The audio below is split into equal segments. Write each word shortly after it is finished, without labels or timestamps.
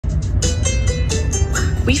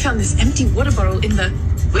We found this empty water bottle in the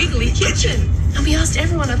Wiggly kitchen, and we asked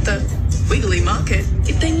everyone at the Wiggly market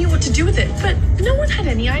if they knew what to do with it, but no one had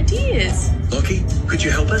any ideas. Lockie, could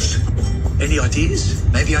you help us? Any ideas?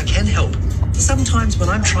 Maybe I can help. Sometimes when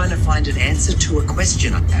I'm trying to find an answer to a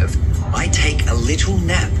question I have, I take a little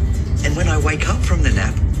nap. And when I wake up from the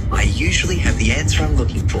nap, I usually have the answer I'm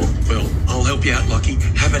looking for. Well, I'll help you out, Lockie.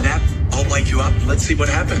 Have a nap. I'll wake you up. Let's see what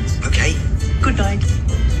happens. Okay. Good night.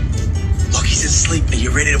 Lockie's asleep. Are you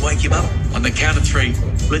ready to wake him up? On the count of 3,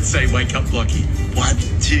 let's say wake up, Lockie. 1,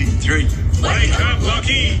 2, 3. Wake up,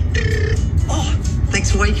 Lockie! Oh,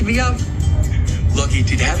 thanks for waking me up. Lockie,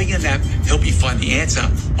 did having a nap help you find the answer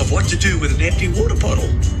of what to do with an empty water bottle?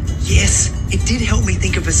 Yes, it did help me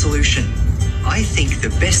think of a solution. I think the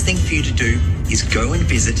best thing for you to do is go and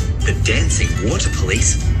visit the Dancing Water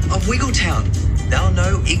Police of Wiggletown. They'll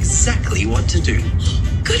know exactly what to do.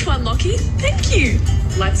 Good one, Lockie. Thank you.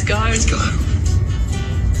 Let's go. Let's go.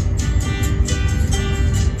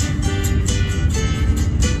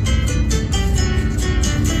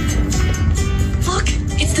 Look,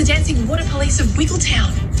 it's the Dancing Water Police of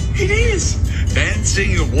Wiggletown. It is.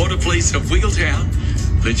 Dancing Water Police of Wiggletown.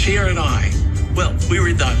 Lucia and I, well, we were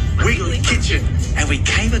in the Wiggly kitchen and we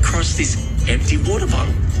came across this empty water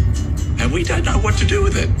bottle. And we don't know what to do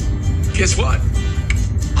with it. Guess what?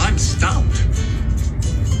 I'm stumped.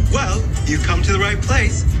 Well, you've come to the right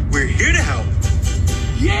place. We're here to help.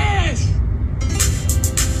 Yes!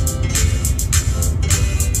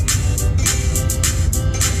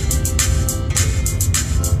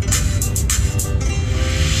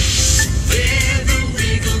 We're the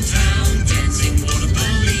Wiggletown Dancing Water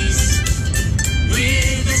Police.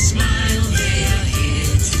 With a smile, they are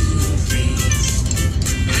here to please.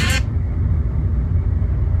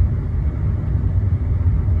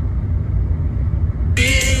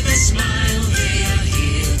 With a smile, they are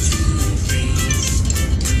here to please.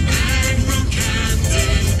 Admiral,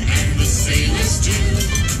 Captain, and the sailors too.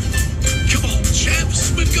 Come on,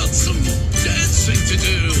 chaps, we've got some dancing to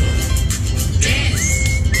do.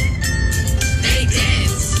 Dance. They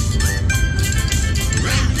dance.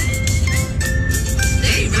 Rap.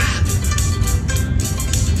 They rap.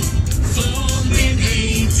 Formed in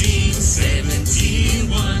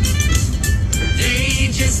 1871. They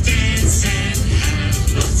just dance and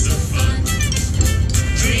have lots of fun.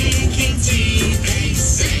 Drinking tea, they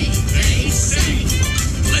sing, they sing.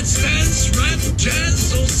 Let's dance, rap,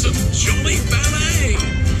 jazz, or some jolly ballet.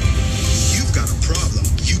 You've got a problem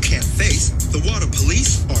you can't face. The water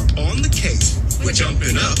police are on the case. We're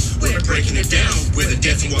jumping up, we're breaking it down. We're the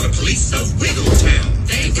Dancing Water Police of Wiggletown.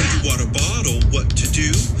 They Empty rap. water bottle, what to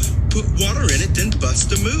do? Put water in it, then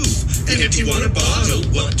bust a move. An empty water bottle,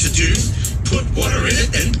 what to do? Put water in it,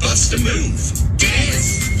 then bust a move.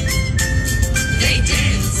 Dance. They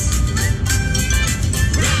dance.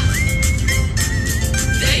 Rap.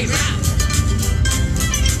 They rap.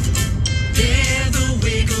 They're the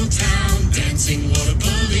Wiggletown Dancing Water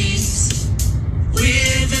Police.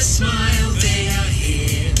 With a smile, they are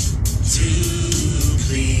here to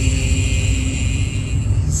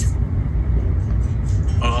please.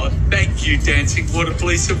 Oh, thank you, Dancing Water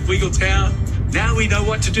Police of Wiggletown. Now we know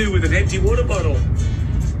what to do with an empty water bottle.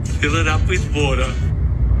 Fill it up with water.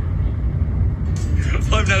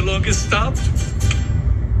 I'm no longer stumped.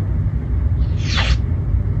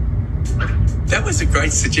 That was a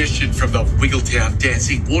great suggestion from the Wiggletown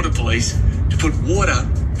Dancing Water Police to put water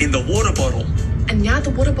in the water bottle. And now the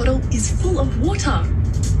water bottle is full of water.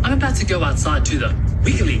 I'm about to go outside to the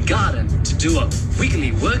Wiggly Garden to do a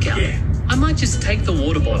wiggly workout. Yeah. I might just take the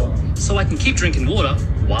water bottle so I can keep drinking water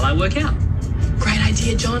while I work out. Great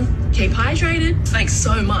idea, John. Keep hydrated. Thanks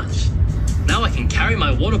so much. Now I can carry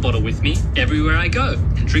my water bottle with me everywhere I go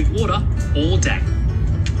and drink water all day.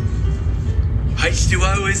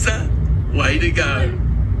 H2O is the way to go.